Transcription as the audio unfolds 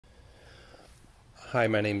Hi,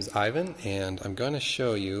 my name's Ivan, and I'm going to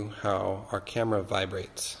show you how our camera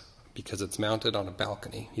vibrates because it's mounted on a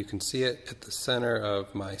balcony. You can see it at the center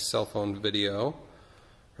of my cell phone video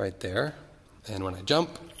right there, and when I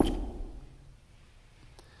jump,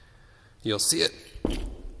 you'll see it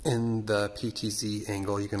in the PTZ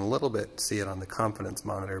angle. You can a little bit see it on the confidence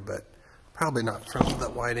monitor, but probably not from the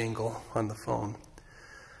wide angle on the phone.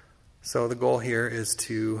 So the goal here is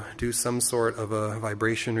to do some sort of a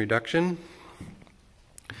vibration reduction.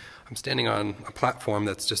 I'm standing on a platform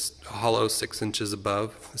that's just a hollow 6 inches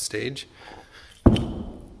above the stage,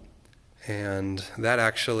 and that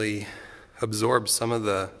actually absorbs some of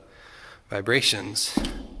the vibrations.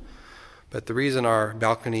 But the reason our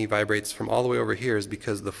balcony vibrates from all the way over here is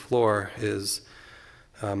because the floor is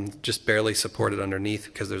just barely supported underneath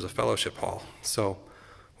because there's a fellowship hall. So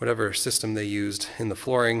whatever system they used in the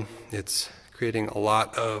flooring, it's creating a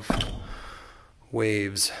lot of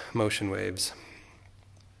waves, motion waves.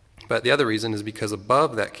 But the other reason is because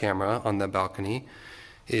above that camera on the balcony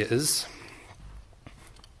is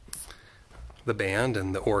the band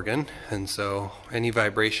and the organ, and so any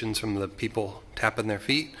vibrations from the people tapping their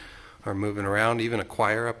feet or moving around, even a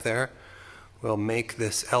choir up there, will make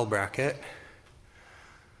this L bracket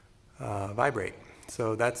vibrate.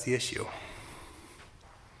 So that's the issue.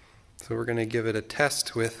 So we're going to give it a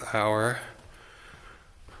test with our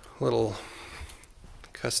little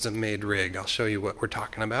custom-made rig. I'll show you what we're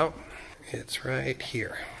talking about. It's right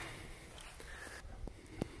here.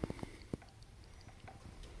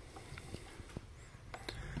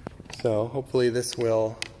 So hopefully this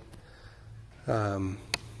will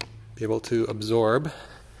be able to absorb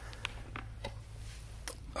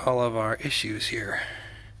all of our issues here.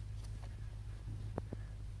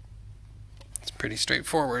 It's pretty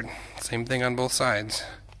straightforward. Same thing on both sides.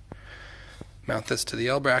 Mount this to the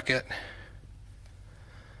L bracket,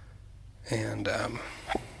 and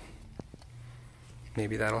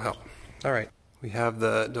maybe that'll help. Alright, we have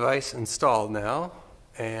the device installed now,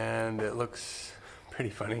 and it looks pretty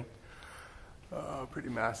funny, pretty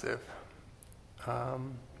massive.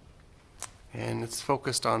 And it's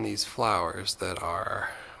focused on these flowers that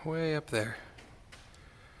are way up there.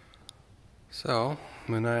 So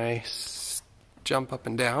when I jump up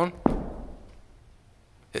and down,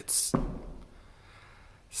 it's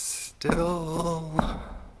still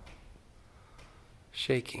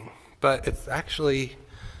shaking, but it's actually,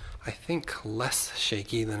 I think, less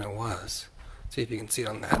shaky than it was. See if you can see it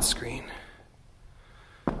on that screen.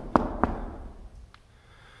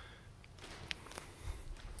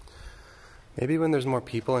 Maybe when there's more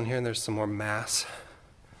people in here and there's some more mass,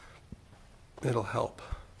 it'll help.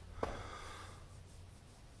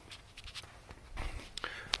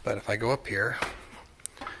 But if I go up here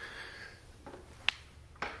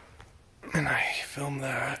and I film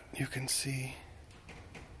that, you can see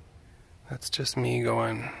that's just me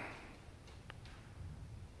going.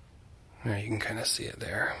 Yeah, you can kind of see it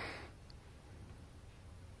there.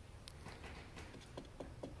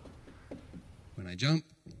 When I jump,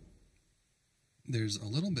 there's a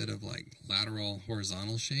little bit of like lateral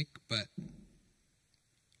horizontal shake, but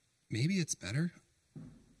maybe it's better.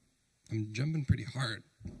 I'm jumping pretty hard.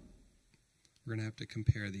 We're gonna have to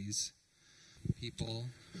compare these. People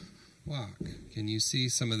walk. Can you see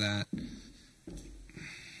some of that?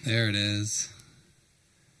 There it is.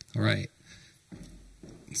 All right.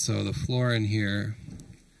 So the floor in here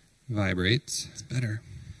vibrates. It's better.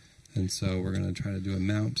 And so we're going to try to do a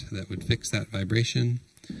mount that would fix that vibration,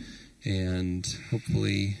 and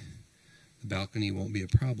hopefully the balcony won't be a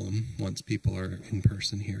problem once people are in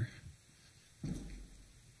person here.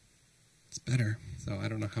 It's better. So I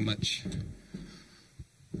don't know how much.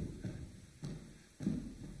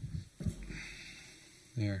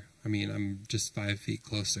 There. I mean, I'm just 5 feet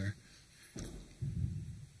closer.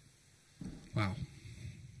 Wow.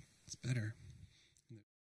 It's better.